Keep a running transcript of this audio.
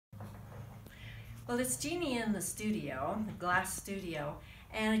Well, it's Jeannie in the studio, the glass studio,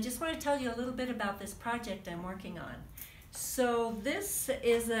 and I just want to tell you a little bit about this project I'm working on. So this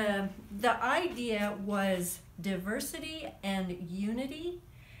is the idea was diversity and unity,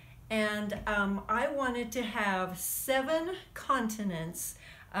 and I wanted to have 7 continents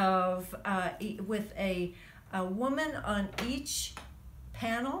of with a woman on each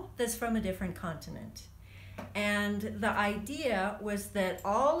panel that's from a different continent. And the idea was that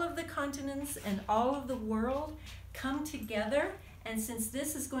all of the continents and all of the world come together, and since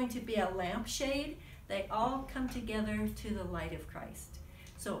this is going to be a lampshade, they all come together to the light of Christ.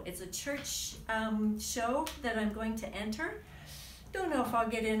 So it's a church show that I'm going to enter. Don't know if I'll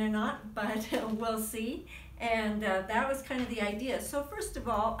get in or not, but we'll see. And that was kind of the idea. So first of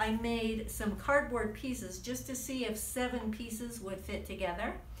all, I made some cardboard pieces just to see if 7 pieces would fit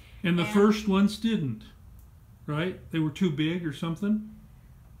together. And the first ones didn't, right? They were too big or something?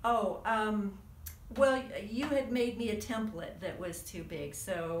 Oh, well, you had made me a template that was too big,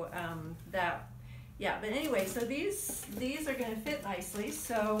 so yeah, but anyway, so these are going to fit nicely.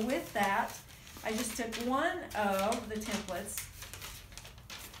 So with that, I just took one of the templates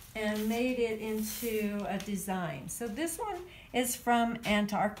and made it into a design. So this one is from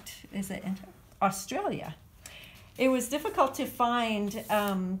Australia. It was difficult to find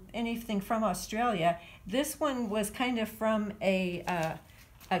anything from Australia. This one was kind of from a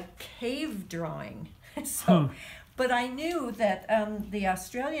cave drawing. But I knew that the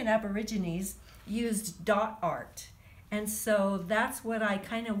Australian Aborigines used dot art. And so that's what I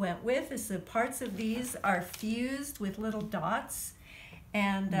kind of went with, is the parts of these are fused with little dots.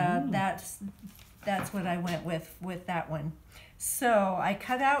 And that's what I went with that one. So I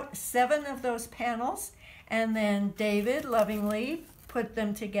cut out 7 of those panels, and then David lovingly put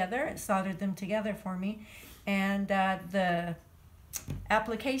them together and soldered them together for me. And the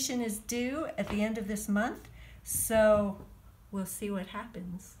application is due at the end of this month, so we'll see what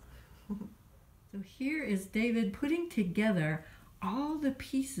happens. So here is David putting together all the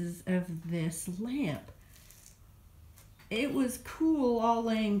pieces of this lamp. It was cool all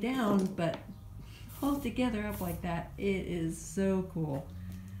laying down, but all together up like that, it is so cool.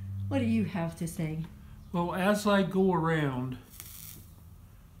 What do you have to say? Well, as I go around,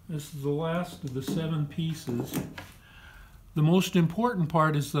 this is the last of the 7 pieces. The most important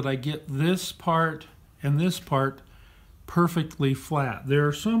part is that I get this part and this part perfectly flat. There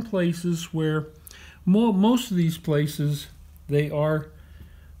are some places where, most of these places, they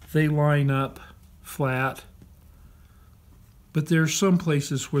line up flat, but there are some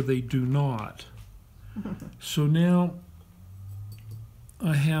places where they do not. So now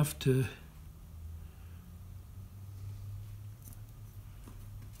I have to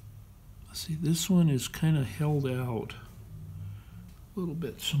see, this one is kind of held out a little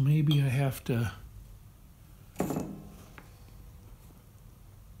bit, so maybe I have to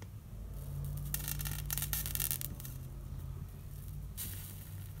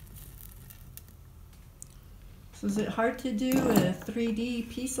So is it hard to do a 3D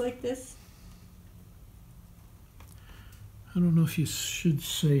piece like this? I don't know if you should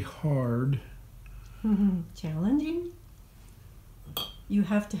say hard. Challenging? You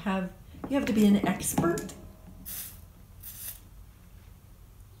have to be an expert?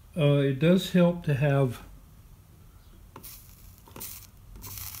 It does help to have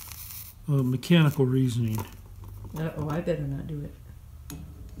mechanical reasoning. Uh-oh, I better not do it.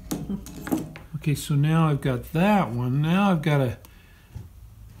 Okay, so now I've got that one. Now I've got to...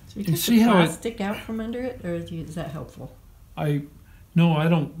 So you take the plastic out from under it, or is that helpful? No, I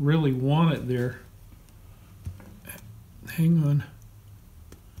don't really want it there. Hang on.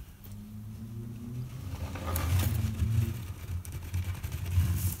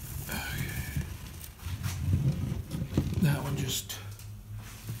 That one just...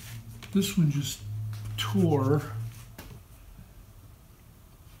 This one just tore.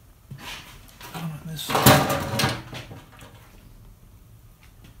 On this side.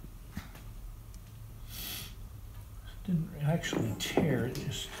 Didn't actually tear, it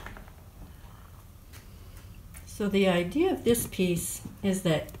just... So the idea of this piece is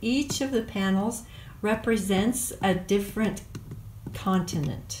that each of the panels represents a different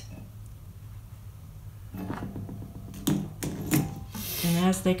continent. And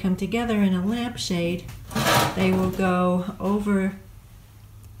as they come together in a lampshade, they will go over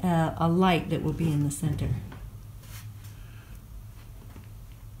a light that will be in the center.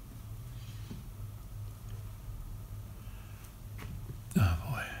 Oh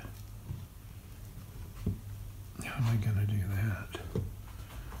boy. How am I going to do that?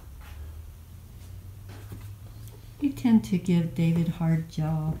 You tend to give David hard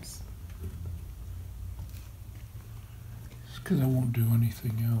jobs. because I won't do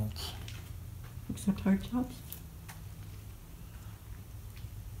anything else. Except hard jobs?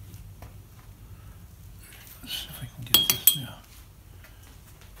 Let's see if I can get this now.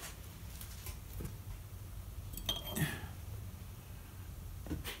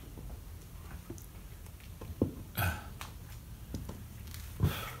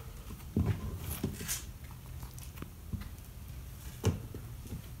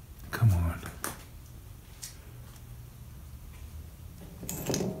 Come on.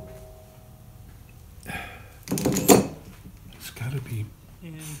 It's got to be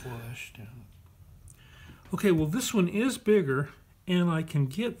flushed down. Okay, well this one is bigger, and I can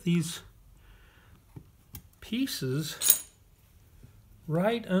get these pieces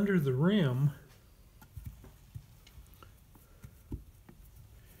right under the rim.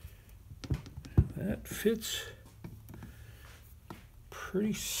 That fits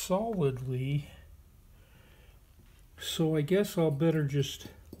pretty solidly, so I guess I'll better just...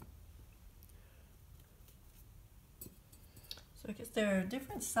 So I guess there are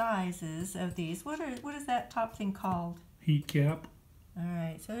different sizes of these. What is that top thing called? Heat cap. All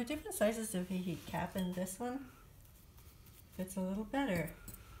right, so there are different sizes of a heat cap, and this one fits a little better.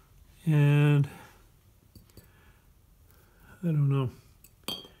 And I don't know.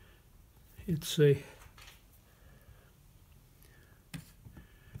 It's a...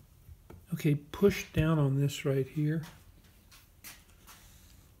 Okay, push down on this right here.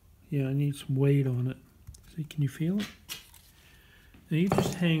 Yeah, I need some weight on it. See, can you feel it? Now you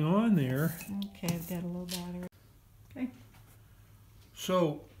just hang on there. Okay, I've got a little battery. Okay.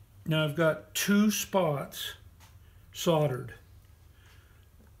 So now I've got 2 spots soldered.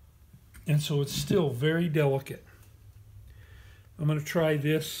 And so it's still very delicate. I'm going to try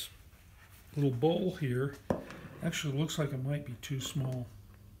this little bowl here. Actually, it looks like it might be too small.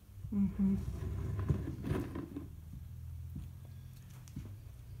 Mm-hmm.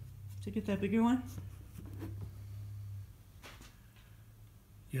 So get that bigger one?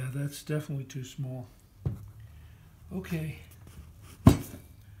 Yeah, that's definitely too small. Okay. Okay,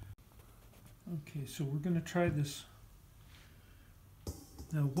 so we're going to try this.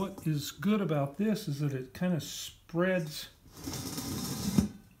 Now, what is good about this is that it kind of spreads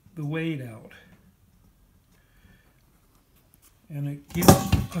the weight out. And it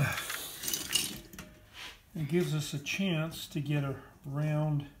gives us a chance to get a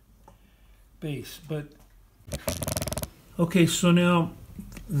round base. But okay, so now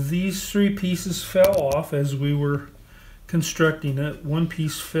these 3 pieces fell off as we were constructing it. 1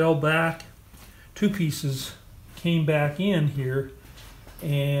 piece fell back, 2 pieces came back in here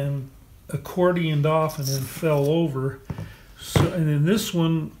and accordioned off and then fell over. So, and then this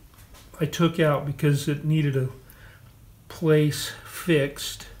one I took out because it needed a place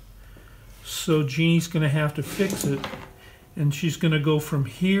fixed. So Jeannie's going to have to fix it, and she's going to go from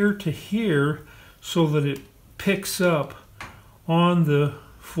here to here so that it picks up on the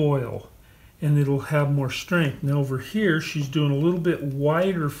foil and it'll have more strength. Now over here she's doing a little bit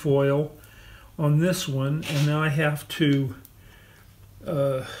wider foil on this one, and now I have to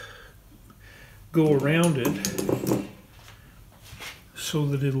go around it so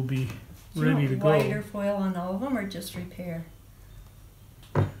that it'll be ready to go. Wider foil on all of them, or just repair?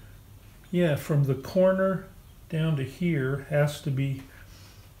 Yeah, from the corner down to here has to be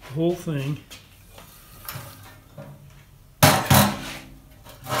the whole thing.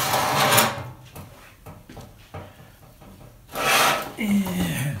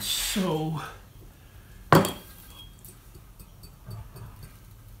 And so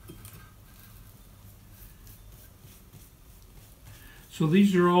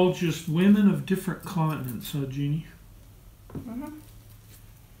these are all just women of different continents, huh, Jeannie? Mm-hmm.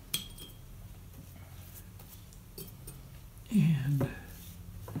 And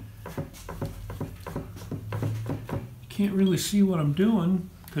you can't really see what I'm doing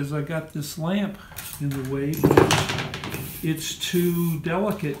because I got this lamp in the way. It's too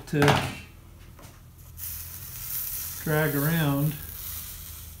delicate to drag around.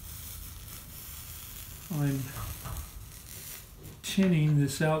 I'm tinning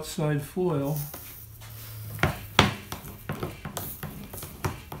this outside foil.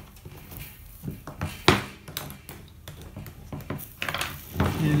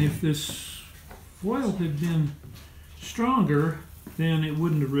 And if this foil had been stronger, then it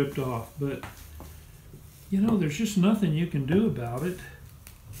wouldn't have ripped off. But, you know, there's just nothing you can do about it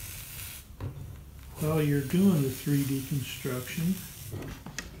while you're doing the 3D construction.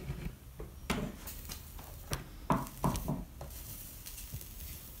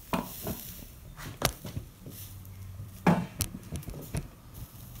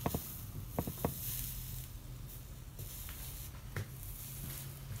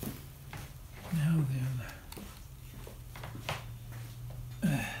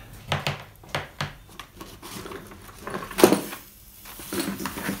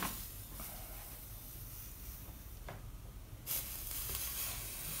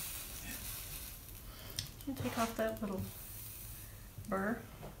 And take off that little burr.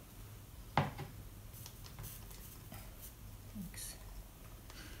 Thanks.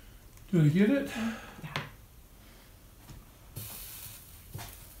 Do I get it? Yeah.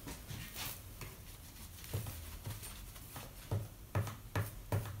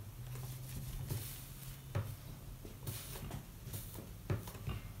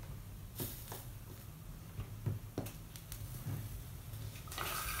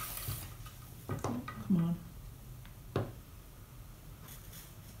 Come on.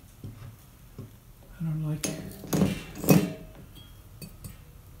 I don't like it.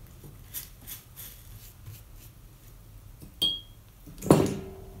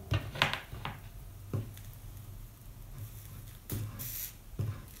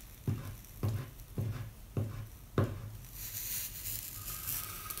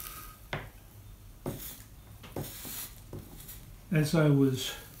 As I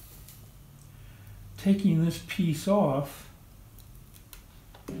was taking this piece off,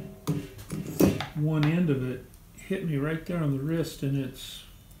 one end of it hit me right there on the wrist, and it's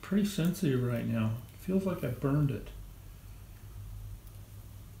pretty sensitive right now. It feels like I burned it.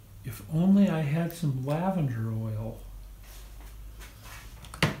 If only I had some lavender oil.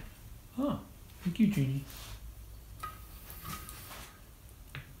 Oh, thank you, Jeannie.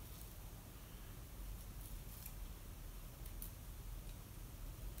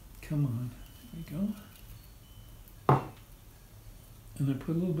 Come on, there we go. And I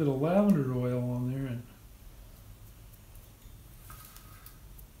put a little bit of lavender oil on there, and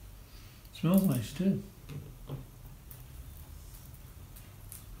it smells nice too.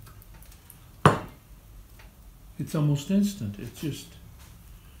 It's almost instant. It just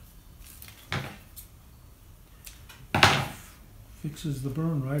fixes the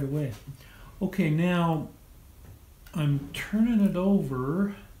burn right away. Okay, now I'm turning it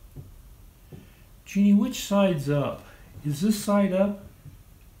over. Jeannie, which side's up? Is this side up?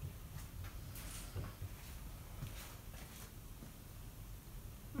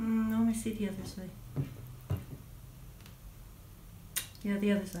 Let me see the other side. Yeah,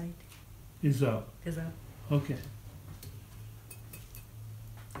 the other side Is up. is up. Okay.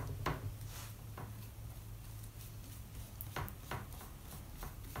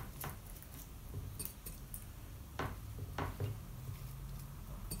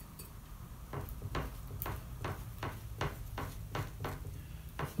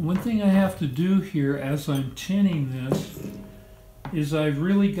 One thing I have to do here as I'm tinning this is I've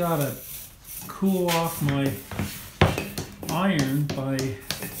really got to cool off my iron by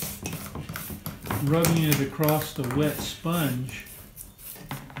rubbing it across the wet sponge.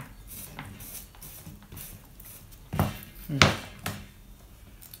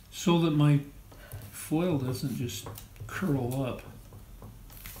 So that my foil doesn't just curl up.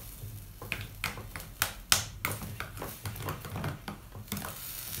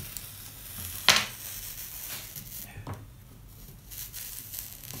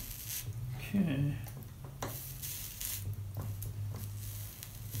 Okay.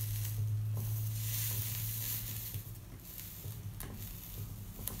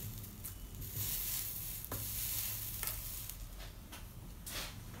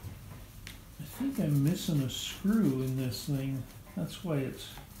 I think I'm missing a screw in this thing. That's why it's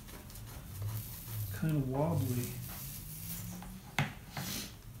kind of wobbly.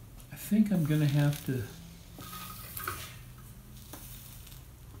 I think I'm going to have to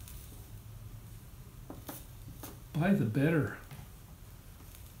buy the better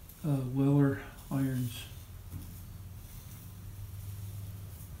Weller irons.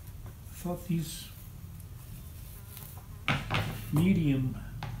 I thought these medium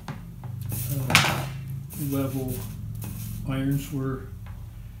level irons were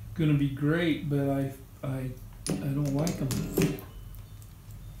going to be great, but I don't like them.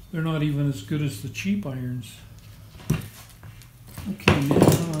 They're not even as good as the cheap irons. Okay, now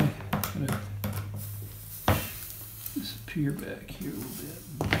I'm gonna disappear back here a little bit.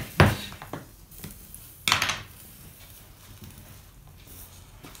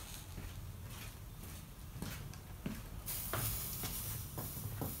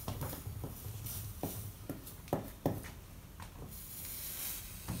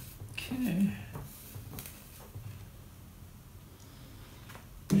 Okay.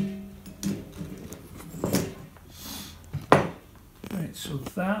 All right, so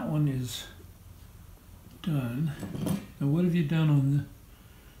that one is done. Now what have you done on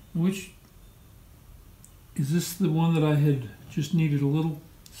the, which, is this the one that I had just needed a little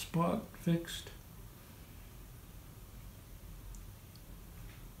spot fixed?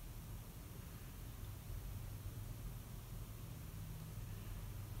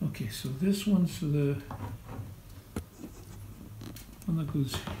 Okay, so this one's the one that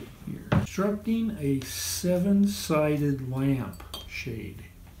goes here. Constructing a 7-sided lamp shade.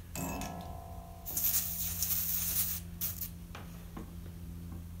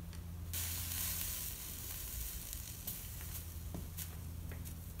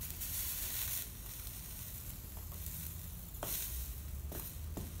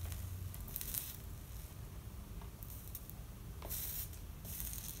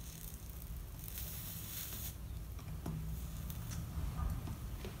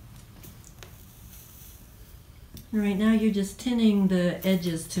 Right now you're just tinning the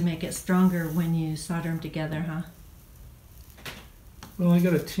edges to make it stronger when you solder them together, huh? Well, I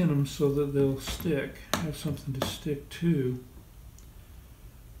gotta tin them so that they'll stick. Have something to stick to.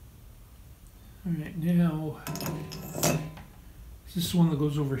 All right, now, is this the one that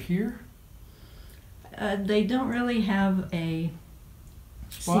goes over here? They don't really have a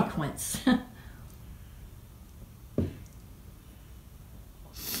Spot? sequence.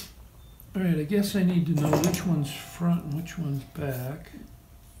 All right, I guess I need to know which one's front and which one's back.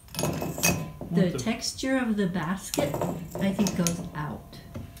 The texture of the basket, I think, goes out.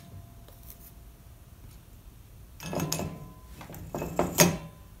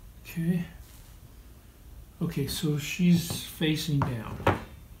 Okay. Okay, so she's facing down.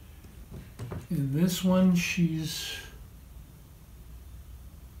 In this one, she's...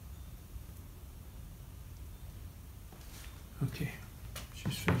 Okay,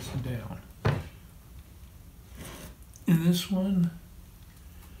 she's facing down. In this one,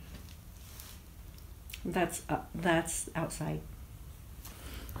 That's outside.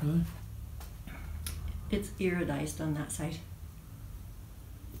 really? It's iridized on that side.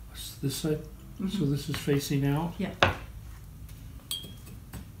 What's this side? Mm-hmm. So this is facing out? Yeah.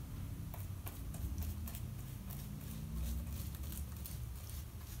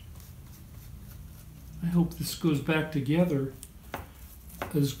 I hope this goes back together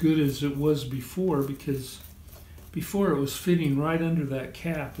as good as it was before, because before it was fitting right under that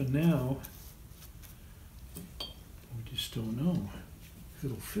cap, and now we just don't know if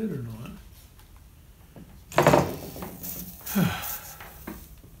it'll fit or not.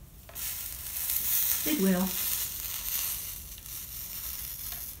 It will.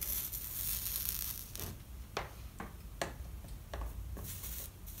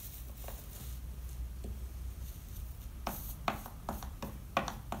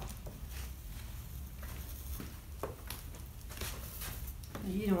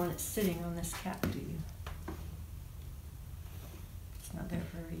 You don't want it sitting on this cap, do you? It's not there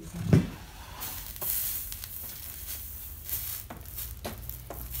for a reason.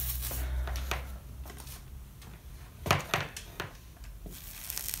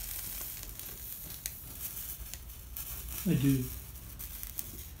 I do.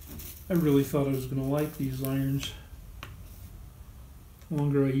 I really thought I was going to like these irons. The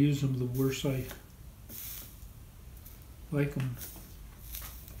longer I use them, the worse I like them.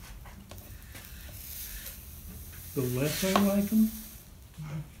 The less I like them.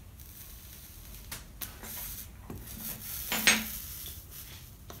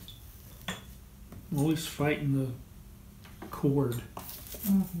 I'm always fighting the cord.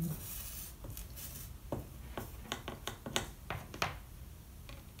 Mm-hmm.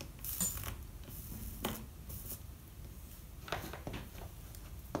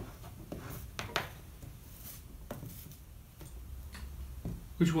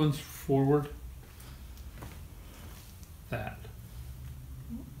 Which one's forward? That.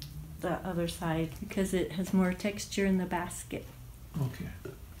 The other side, because it has more texture in the basket. Okay.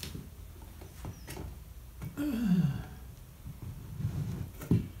 Oh,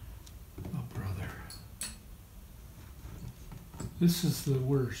 brother. This is the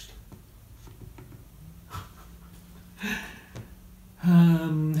worst.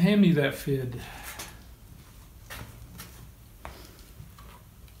 Hand me that fid.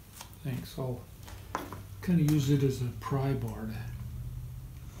 Thanks. I'll kind of use it as a pry bar.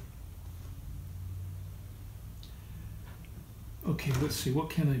 Okay, let's see. What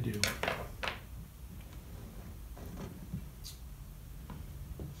can I do?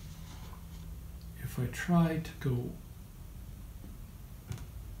 If I try to go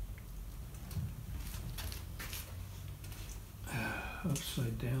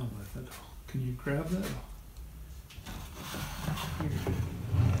upside down with it, can you grab that? Here.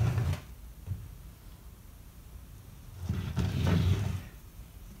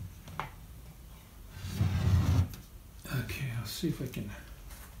 Okay, I'll see if I can.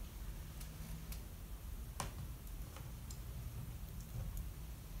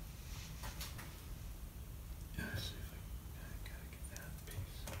 Let's see if I gotta get that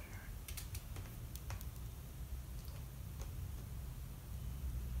piece.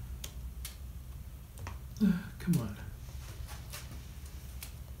 Come on.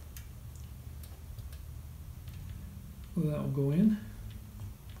 Well, that will go in.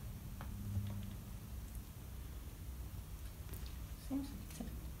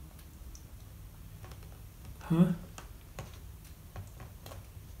 Huh?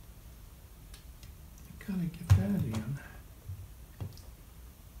 Gotta get that in.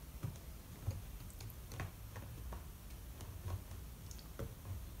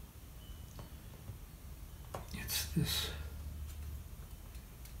 It's this.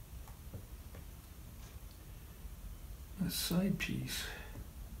 This side piece.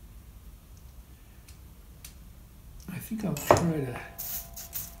 I think I'll try to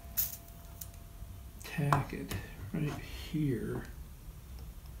tack it right here.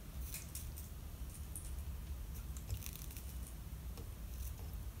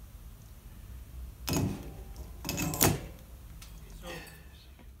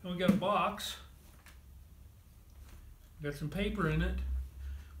 We got a box. Got some paper in it.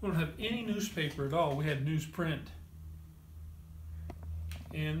 We don't have any newspaper at all. We had newsprint.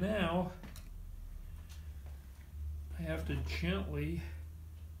 And now I have to gently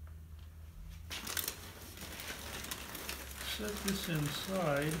set this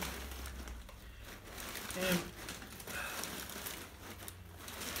inside. And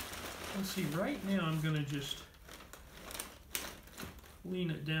let's see, right now I'm going to just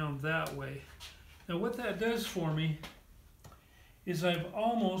lean it down that way. Now what that does for me is I've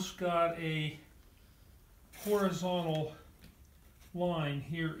almost got a horizontal line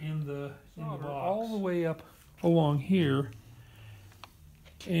here in the box. All the way up along here.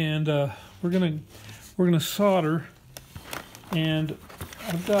 And we're gonna solder, and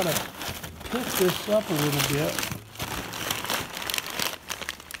I've got to pick this up a little bit.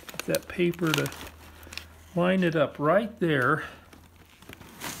 Get that paper to line it up right there.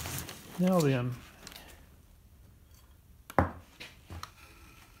 Now then,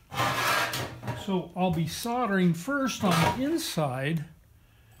 so I'll be soldering first on the inside.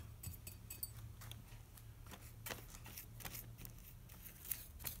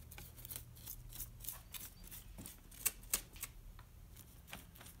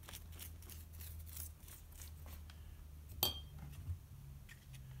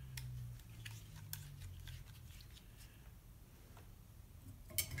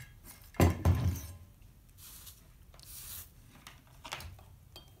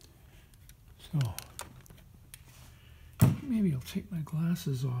 So maybe I'll take my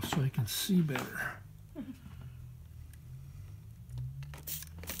glasses off so I can see better.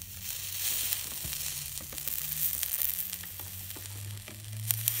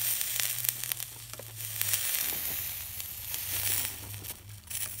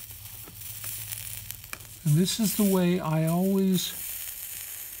 And this is the way I always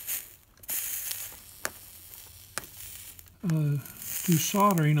do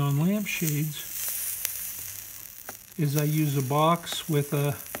soldering on lampshades, is I use a box with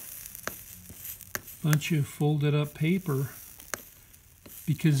a bunch of folded up paper,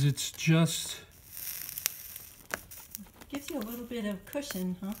 because it's just gives you a little bit of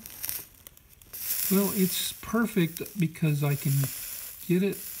cushion, huh? Well, it's perfect because I can get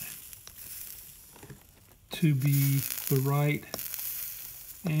it to be the right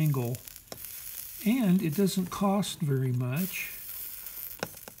angle, and it doesn't cost very much.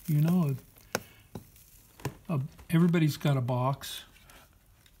 You know, everybody's got a box.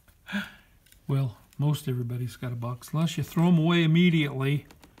 Well, most everybody's got a box, unless you throw them away immediately.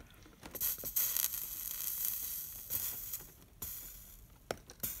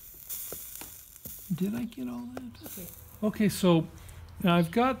 Did I get all that? Okay. Okay, so now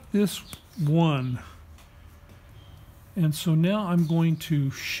I've got this one. And so now I'm going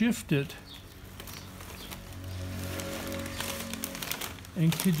to shift it.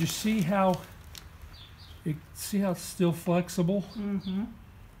 And could you see how it's still flexible? Mm-hmm.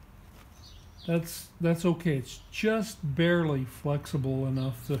 That's okay. It's just barely flexible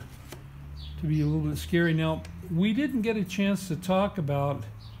enough to be a little bit scary. Now, we didn't get a chance to talk about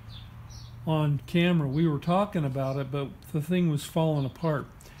on camera. We were talking about it, but the thing was falling apart.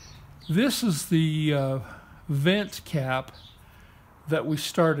 This is the vent cap that we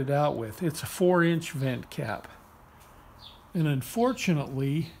started out with. It's a 4-inch vent cap. And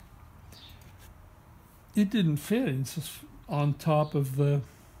unfortunately, it didn't fit on top of the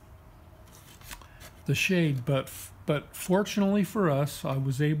shade, but fortunately for us, I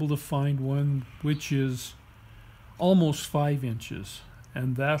was able to find one which is almost 5 inches,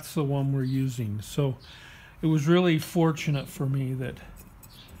 and that's the one we're using. So it was really fortunate for me that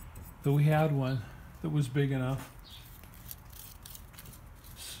we had one that was big enough.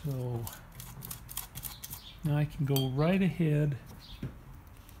 So Now I can go right ahead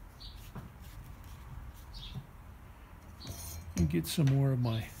and get some more of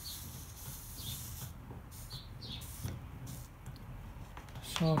my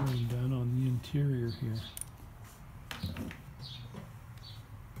soldering done on the interior here.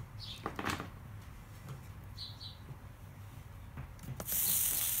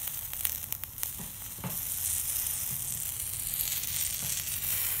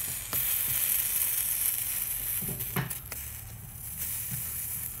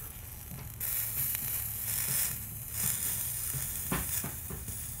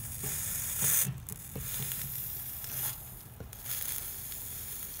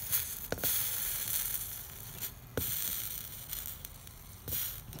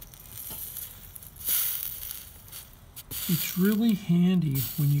 It's really handy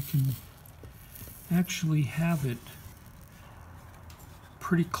when you can actually have it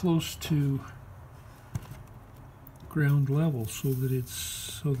pretty close to ground level so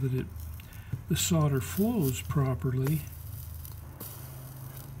that the solder flows properly.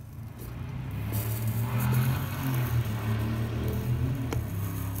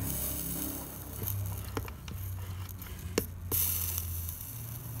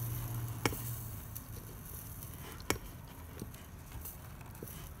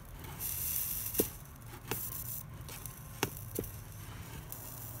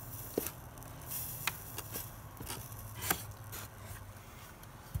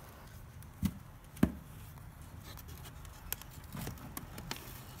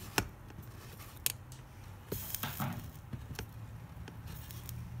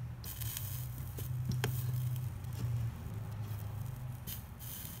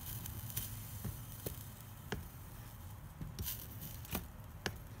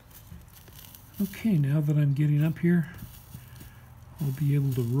 Okay, now that I'm getting up here, I'll be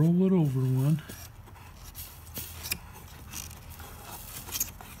able to roll it over one.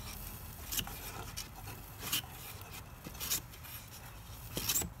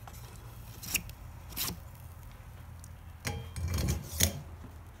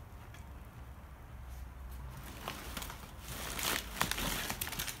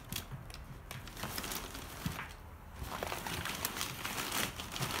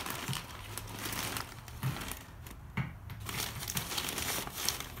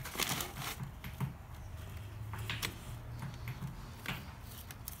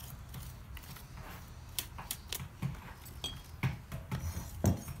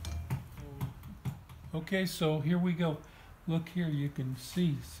 Okay, so here we go. Look here, you can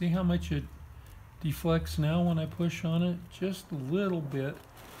see how much it deflects now when I push on it? Just a little bit.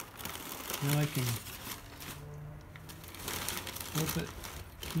 Now I can flip it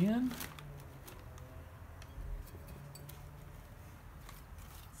again.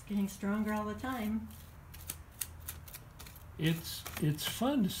 It's getting stronger all the time. It's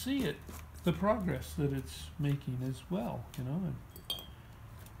fun to see it, the progress that it's making as well, you know, and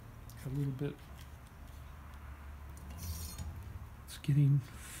a little bit. It's getting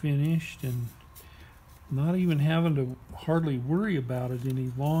finished and not even having to hardly worry about it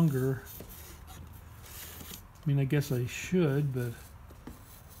any longer. I mean, I guess I should, but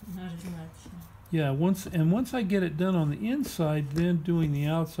Not as much. yeah, once I get it done on the inside, then doing the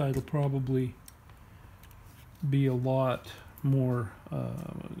outside will probably be a lot more I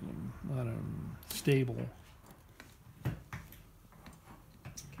don't know, stable.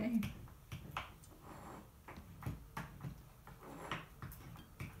 Okay.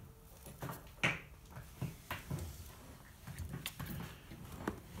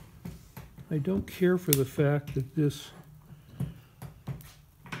 I don't care for the fact that this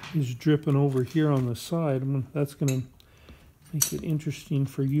is dripping over here on the side. That's going to make it interesting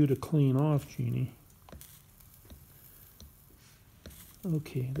for you to clean off, Jeannie.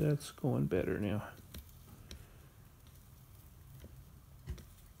 Okay, that's going better now.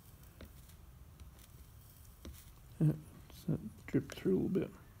 That drip through a little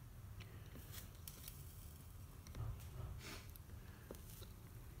bit.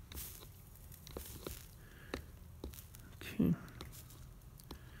 Okay.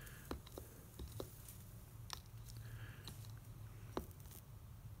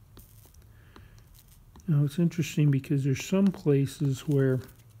 Now it's interesting because there's some places where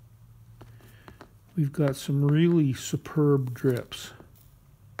we've got some really superb drips,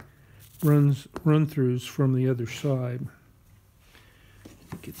 run-throughs from the other side.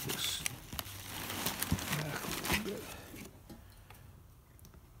 Get this back a little bit.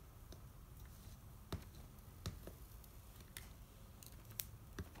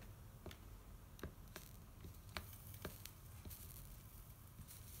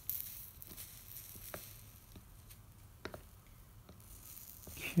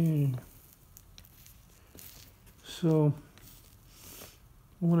 Okay. So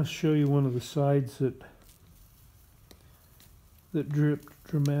I want to show you one of the sides that dripped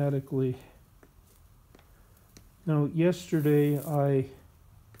dramatically. Now, yesterday I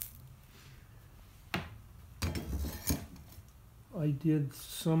did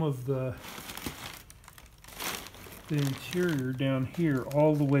some of the interior down here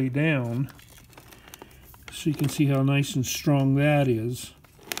all the way down, so you can see how nice and strong that is.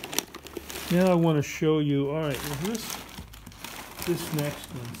 Now I want to show you, all right, well, this next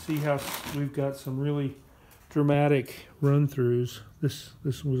one, see how we've got some really dramatic run-throughs.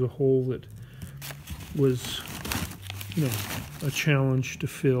 This was a hole that was, you know, a challenge to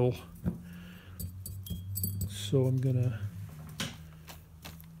fill. So I'm gonna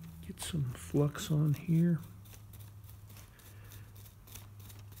get some flux on here.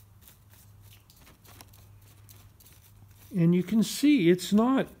 And you can see it's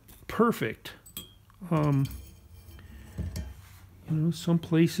not perfect. You know, some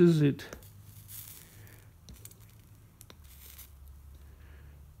places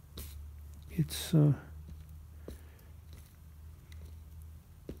it's you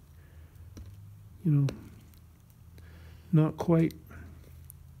know, not quite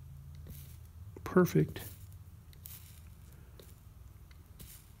perfect.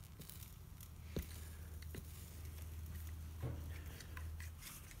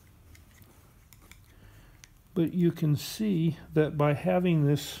 But you can see that by having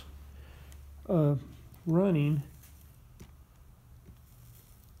this running,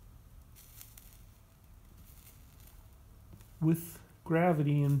 with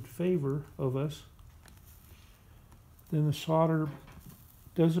gravity in favor of us, then the solder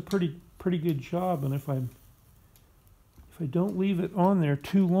does a pretty good job. And if I don't leave it on there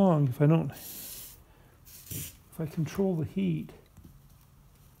too long, if I control the heat,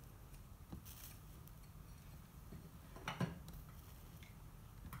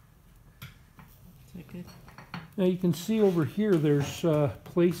 Good. now you can see over here there's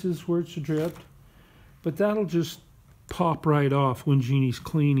places where it's dripped, but that'll just pop right off when Jeannie's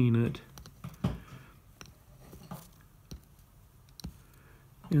cleaning it.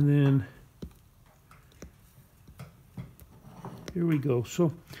 And then here we go.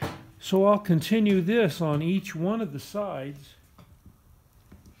 So I'll continue this on each one of the sides.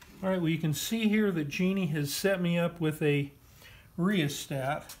 All right, well, you can see here that Jeannie has set me up with a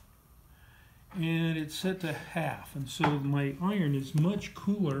rheostat, and it's set to half, and so my iron is much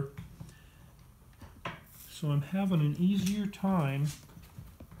cooler, so I'm having an easier time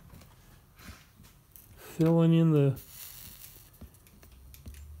filling in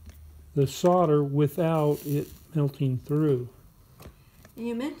the solder without it melting through.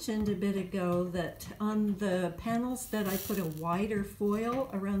 You mentioned a bit ago that on the panels that I put a wider foil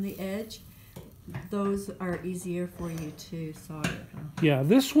around the edge, those are easier for you to solder, huh? Yeah,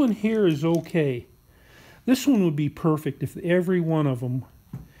 this one here is okay. This one would be perfect if every one of them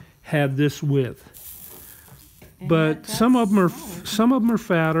had this width. And But some of them are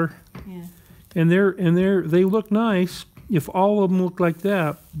fatter, yeah. and they look nice. If all of them looked like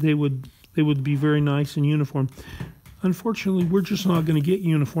that, they would be very nice and uniform. Unfortunately, we're just not going to get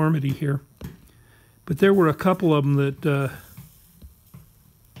uniformity here. But there were a couple of them that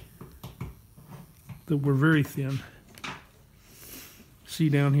were very thin. See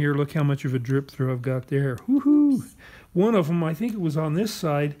down here, look how much of a drip through I've got there. Woohoo! One of them, I think it was on this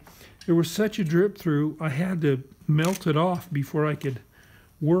side, there was such a drip through, I had to melt it off before I could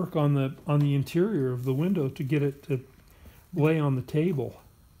work on the interior of the window to get it to lay on the table.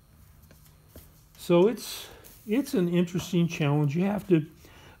 So it's an interesting challenge. You have to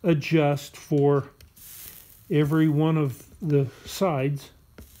adjust for every one of the sides.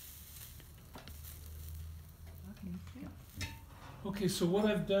 Okay, so what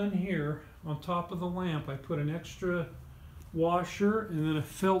I've done here, on top of the lamp, I put an extra washer and then a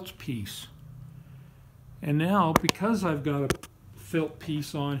felt piece. And now, because I've got a felt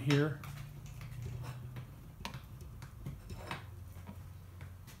piece on here,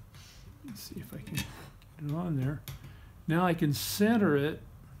 let's see if I can get it on there. Now I can center it.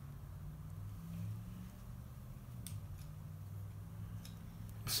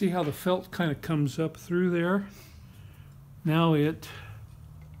 See how the felt kind of comes up through there? Now it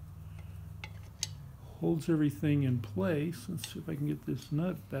holds everything in place. Let's see if I can get this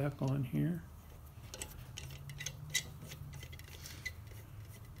nut back on here.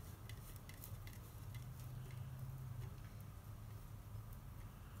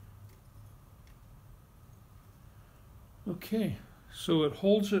 Okay, so it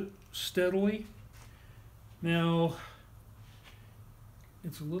holds it steadily. Now,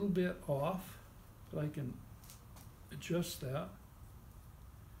 it's a little bit off, but I can adjust that.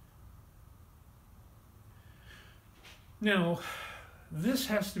 Now, this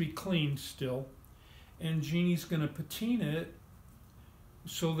has to be cleaned still, and Jeannie's going to patina it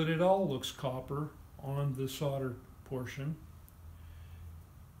so that it all looks copper on the soldered portion.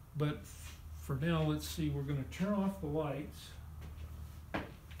 But for now, let's see, we're going to turn off the lights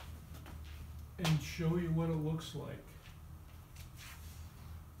and show you what it looks like.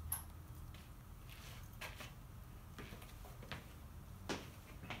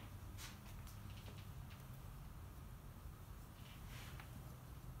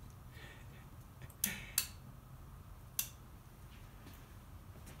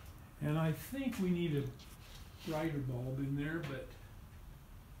 And I think we need a brighter bulb in there, but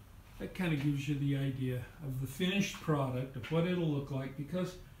that kind of gives you the idea of the finished product, of what it'll look like,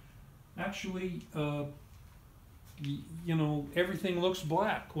 because actually, you know, everything looks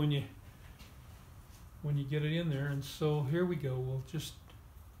black when you get it in there. And so here we go. We'll just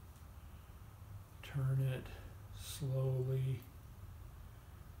turn it slowly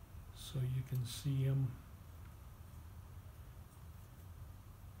so you can see them.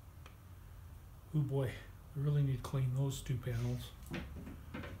 Oh boy, I really need to clean those two panels.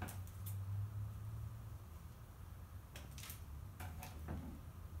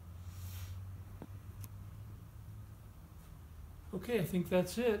 Okay, I think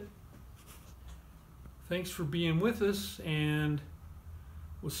that's it. Thanks for being with us, and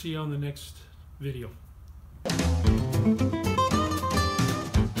we'll see you on the next video.